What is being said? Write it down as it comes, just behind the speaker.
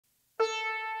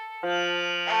They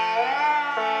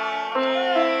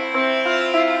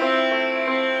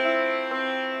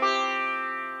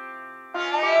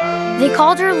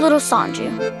called her Little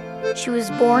Sanju. She was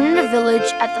born in a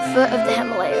village at the foot of the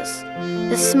Himalayas,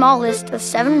 the smallest of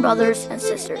 7 brothers and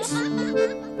sisters.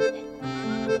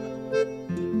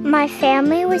 My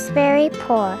family was very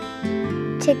poor.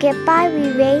 To get by, we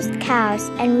raised cows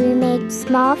and we made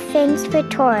small fins for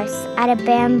tourists out of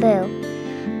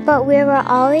bamboo. But we were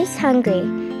always hungry,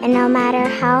 and no matter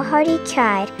how hard he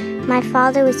tried, my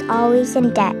father was always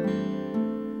in debt.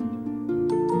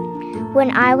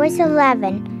 When I was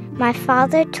 11, my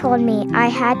father told me I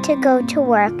had to go to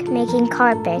work making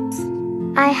carpets.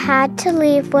 I had to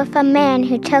leave with a man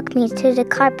who took me to the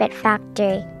carpet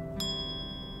factory.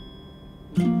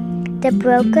 The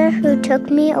broker who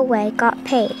took me away got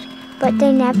paid, but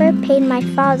they never paid my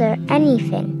father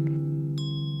anything.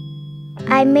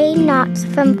 I made knots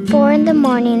from 4 in the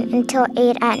morning until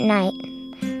 8 at night.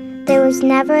 There was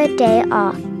never a day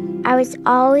off. I was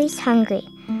always hungry.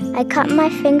 I cut my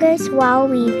fingers while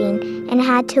weaving and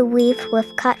had to weave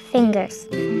with cut fingers.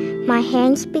 My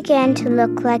hands began to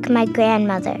look like my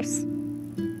grandmother's.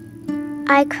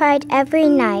 I cried every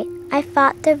night. I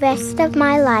thought the rest of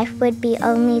my life would be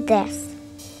only this.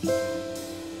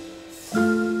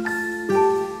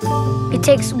 It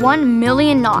takes 1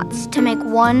 million knots to make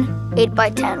one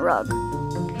 8x10 rug.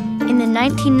 In the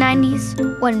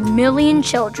 1990s, 1 million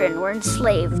children were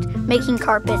enslaved making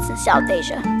carpets in South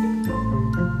Asia.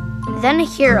 Then a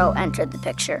hero entered the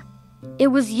picture. It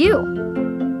was you.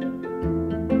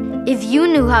 If you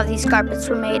knew how these carpets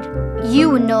were made, you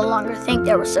would no longer think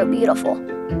they were so beautiful.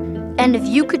 And if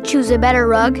you could choose a better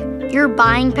rug, your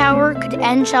buying power could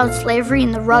end child slavery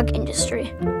in the rug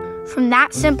industry. From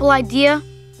that simple idea,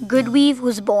 GoodWeave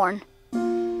was born.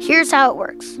 Here's how it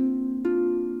works.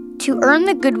 To earn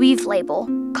the GoodWeave label,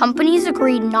 companies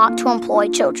agreed not to employ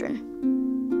children.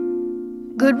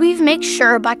 GoodWeave makes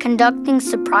sure by conducting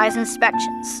surprise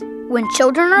inspections. When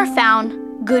children are found,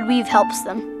 GoodWeave helps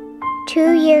them.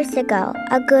 2 years ago,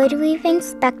 a GoodWeave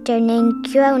inspector named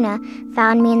Grona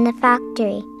found me in the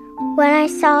factory. When I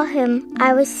saw him,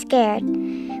 I was scared,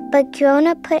 but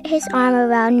Grona put his arm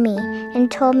around me and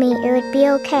told me it would be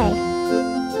okay.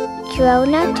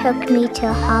 Grona took me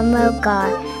to Hamrogar,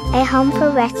 a home for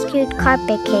rescued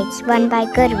carpet kids run by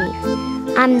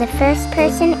GoodWeave. I'm the first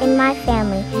person in my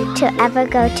family to ever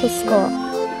go to school.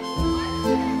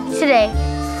 Today,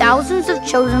 thousands of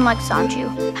children like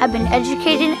Sanju have been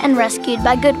educated and rescued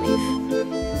by GoodWeave.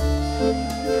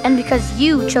 And because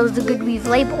you chose the GoodWeave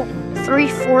label,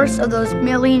 3/4 of those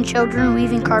million children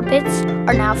weaving carpets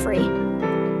are now free.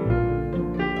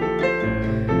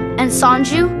 And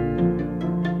Sanju,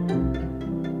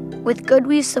 with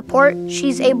GoodWeave's support,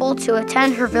 she's able to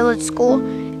attend her village school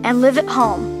and live at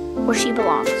home where she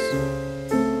belongs.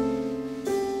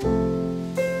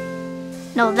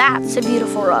 Now that's a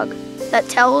beautiful rug that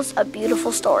tells a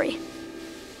beautiful story.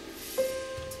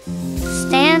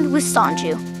 Stand with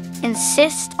Sanju.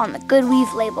 Insist on the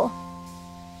GoodWeave label.